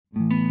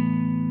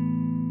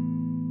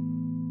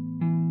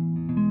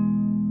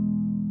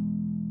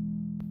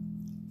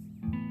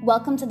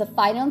Welcome to the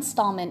final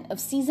installment of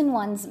Season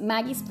 1's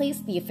Maggie's Place,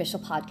 the official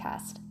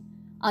podcast.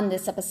 On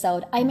this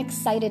episode, I'm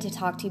excited to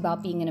talk to you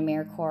about being an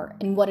AmeriCorps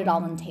and what it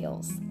all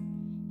entails.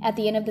 At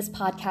the end of this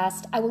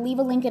podcast, I will leave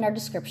a link in our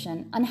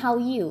description on how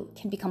you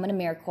can become an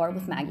AmeriCorps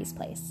with Maggie's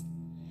Place.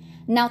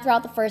 Now,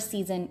 throughout the first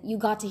season, you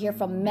got to hear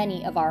from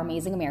many of our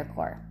amazing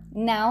AmeriCorps,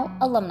 now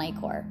Alumni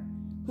Corps,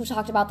 who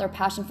talked about their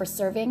passion for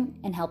serving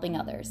and helping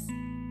others.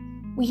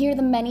 We hear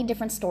the many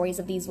different stories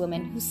of these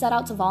women who set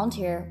out to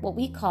volunteer what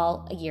we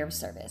call a year of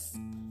service.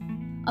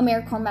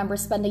 AmeriCorps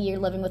members spend a year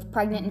living with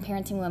pregnant and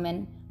parenting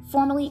women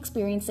formerly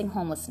experiencing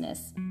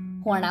homelessness,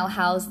 who are now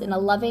housed in a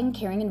loving,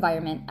 caring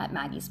environment at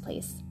Maggie's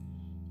Place.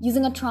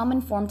 Using a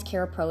trauma-informed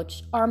care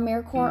approach, our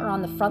AmeriCorps are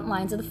on the front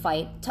lines of the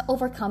fight to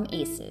overcome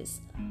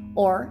ACEs,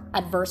 or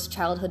adverse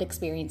childhood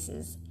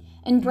experiences,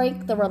 and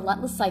break the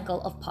relentless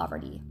cycle of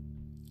poverty.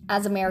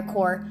 As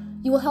AmeriCorps,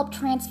 you will help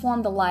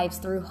transform the lives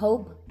through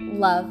hope,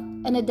 love,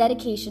 and a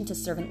dedication to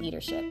servant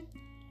leadership.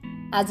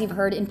 As you've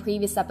heard in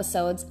previous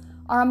episodes,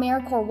 our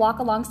AmeriCorps walk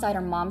alongside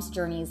our moms'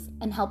 journeys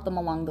and help them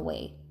along the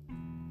way.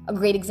 A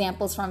great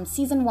example is from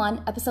Season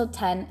 1, Episode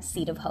 10,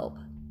 Seed of Hope.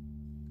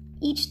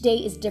 Each day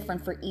is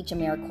different for each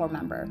AmeriCorps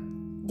member.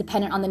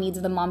 Dependent on the needs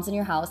of the moms in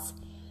your house,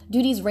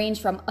 duties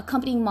range from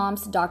accompanying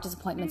moms to doctor's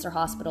appointments or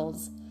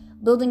hospitals,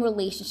 building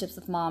relationships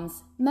with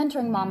moms,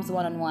 mentoring moms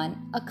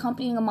one-on-one,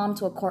 accompanying a mom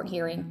to a court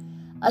hearing,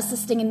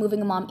 assisting in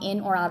moving a mom in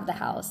or out of the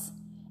house,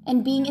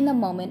 and being in the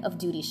moment of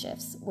duty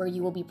shifts where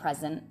you will be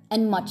present,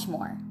 and much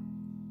more.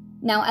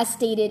 Now, as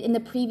stated in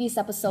the previous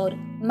episode,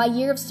 my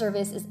year of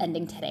service is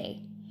ending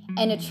today,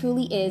 and it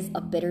truly is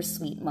a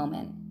bittersweet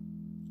moment.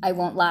 I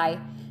won't lie,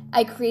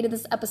 I created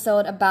this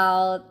episode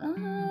about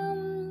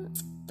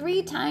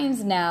 3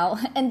 times now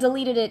and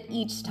deleted it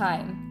each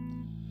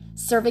time.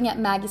 Serving at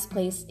Maggie's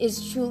Place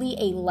is truly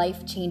a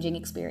life-changing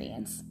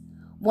experience,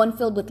 one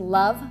filled with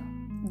love,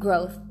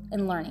 growth,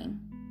 and learning.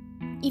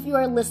 If you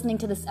are listening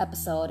to this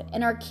episode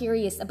and are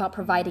curious about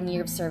providing a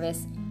year of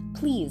service,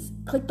 please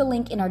click the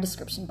link in our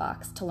description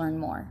box to learn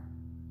more.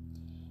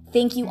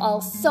 Thank you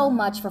all so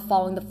much for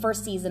following the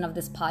first season of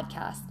this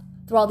podcast.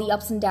 Through all the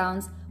ups and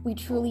downs, we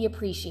truly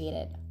appreciate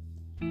it.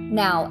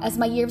 Now, as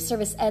my year of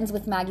service ends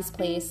with Maggie's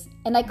Place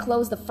and I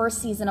close the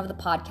first season of the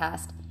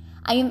podcast,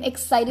 I am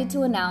excited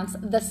to announce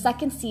the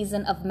second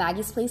season of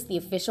Maggie's Place, the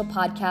official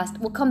podcast,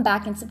 will come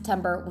back in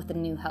September with a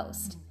new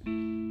host.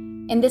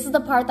 And this is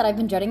the part that I've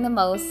been dreading the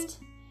most,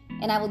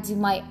 and I will do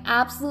my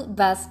absolute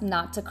best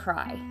not to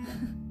cry.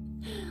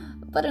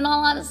 But in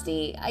all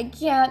honesty, I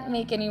can't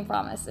make any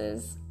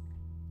promises.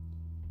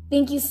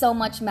 Thank you so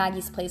much,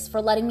 Maggie's Place,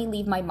 for letting me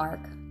leave my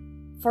mark,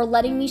 for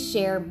letting me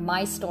share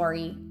my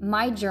story,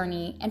 my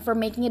journey, and for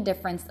making a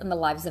difference in the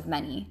lives of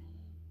many.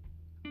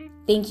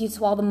 Thank you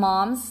to all the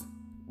moms,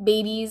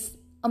 babies,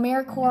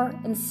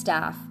 AmeriCorps, and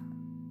staff.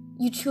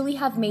 You truly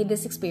have made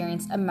this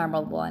experience a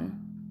memorable one.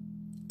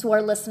 To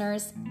our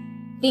listeners,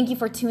 thank you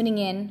for tuning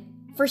in,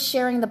 for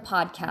sharing the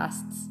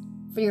podcasts,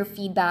 for your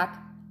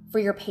feedback, for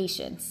your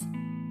patience.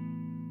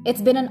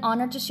 It's been an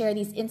honor to share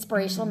these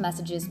inspirational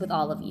messages with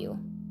all of you.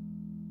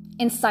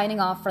 And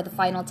signing off for the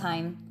final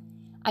time,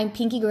 I'm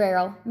Pinky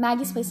Guerrero,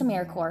 Maggie's Place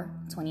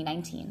AmeriCorps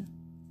 2019.